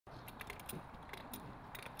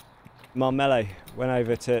Marmelo went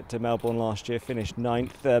over to Melbourne last year, finished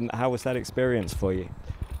ninth. How was that experience for you?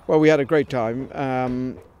 Well, we had a great time.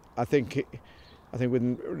 I think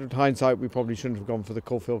with hindsight, we probably shouldn't have gone for the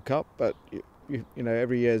Caulfield Cup, but you know,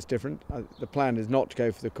 every year is different. The plan is not to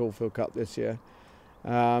go for the Caulfield Cup this year,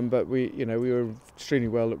 but we were extremely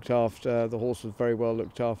well looked after. The horse was very well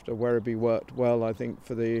looked after. Werribee worked well, I think,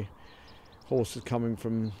 for the horses coming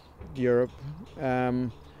from Europe,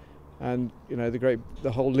 and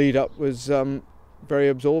the whole lead up was very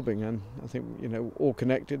absorbing, and I think all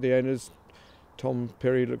connected. The owners, Tom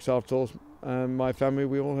Peary looks after us, and my family,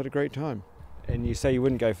 we all had a great time. And you say you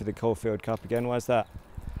wouldn't go for the Caulfield Cup again. Why's that?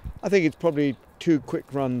 I think it's probably two quick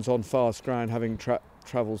runs on fast ground, having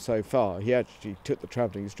travelled so far. He actually took the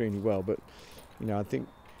travelling extremely well, but I think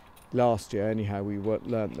last year anyhow we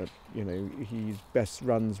learnt that his best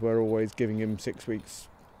runs were always giving him 6 weeks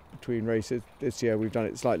between races. This year we've done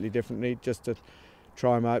it slightly differently, just to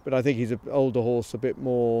try him out. But I think he's an older horse, a bit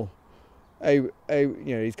more.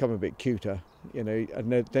 He's come a bit cuter. I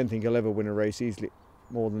don't think he'll ever win a race easily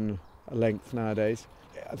more than a length nowadays.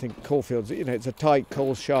 I think Caulfield's, it's a tight,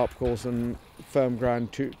 cold, sharp course, and firm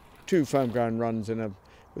ground, two firm ground runs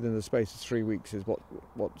within the space of 3 weeks is what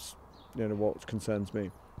concerns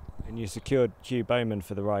me. And you secured Hugh Bowman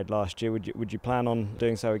for the ride last year. Would you plan on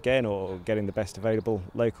doing so again, or getting the best available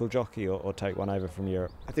local jockey, or take one over from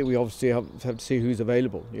Europe? I think we obviously have to see who's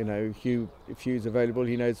available. If Hugh's available,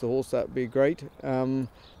 he knows the horse, that'd be great. And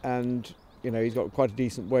he's got quite a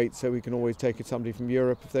decent weight, so we can always take somebody from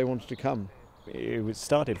Europe if they wanted to come. It was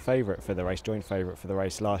started favourite for the race, joint favourite for the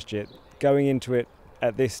race last year. Going into it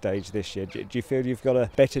at this stage this year, do you feel you've got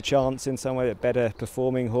a better chance in some way, a better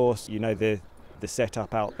performing horse? The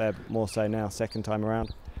setup out there more so now, second time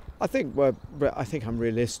around? I think I'm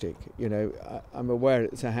realistic. I'm aware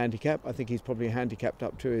it's a handicap. I think he's probably handicapped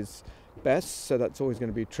up to his best, so that's always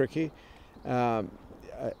going to be tricky.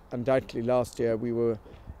 Undoubtedly, last year we were,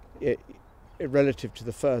 relative to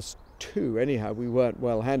the first two, anyhow, we weren't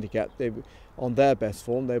well handicapped. They were on their best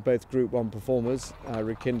form. They were both Group 1 performers,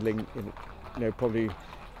 rekindling. Probably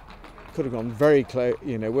could have gone very close.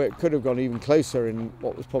 Could have gone even closer in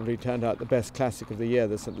what was probably turned out the best classic of the year.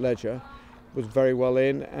 The St Leger was very well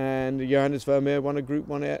in, and Johannes Vermeer won a Group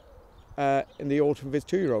 1 in the autumn of his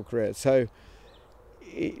 2-year-old career. So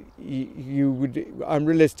I'm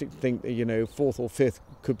realistic to think that fourth or fifth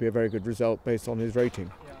could be a very good result based on his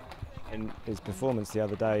rating. And his performance the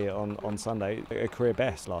other day on Sunday, a career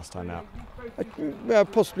best last time out.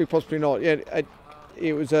 Possibly not. Yeah,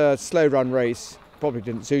 it was a slow run race. Probably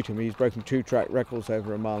didn't suit him. He's broken 2 track records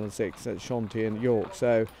over 1 mile and 6 at Chantilly and York.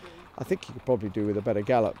 So I think he could probably do with a better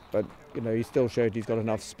gallop. But he still showed he's got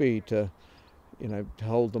enough speed to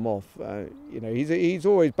hold them off. He's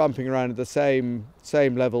always bumping around at the same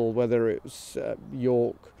level, whether it was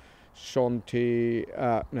York, Chantilly,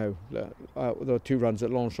 the 2 runs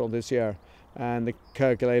at Longchamp this year, and the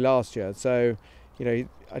Kerguelen last year. So,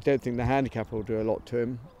 I don't think the handicap will do a lot to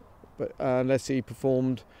him, but unless he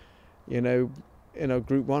performed, in a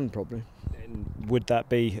Group 1 probably. And would that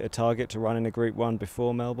be a target to run in a Group 1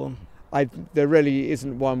 before Melbourne? There really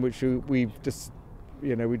isn't one which we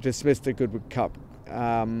dismissed the Goodwood Cup.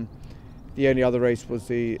 The only other race was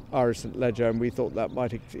the Irish St Leger, and we thought that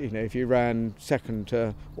might, if he ran second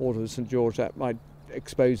to Order of St George, that might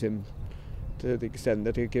expose him to the extent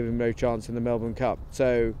that he'd give him no chance in the Melbourne Cup.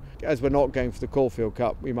 So, as we're not going for the Caulfield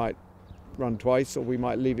Cup, we might run twice, or we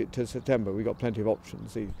might leave it to September. We've got plenty of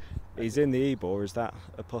options. He's in the Ebor. Is that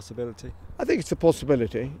a possibility? I think it's a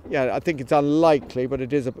possibility. Yeah, I think it's unlikely, but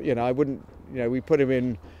it is. I wouldn't. We put him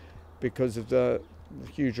in because of the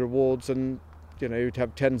huge rewards, and you'd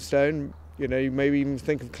have 10 stone. You maybe even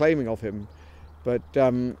think of claiming off him, but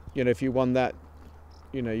if you won that,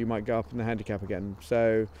 you might go up in the handicap again.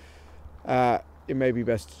 So it may be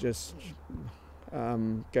best to just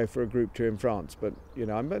go for a Group 2 in France. But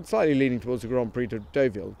I'm slightly leaning towards the Grand Prix de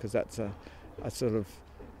Deauville, because that's a sort of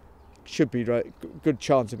should be good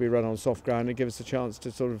chance to be run on soft ground and give us a chance to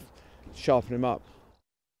sort of sharpen him up.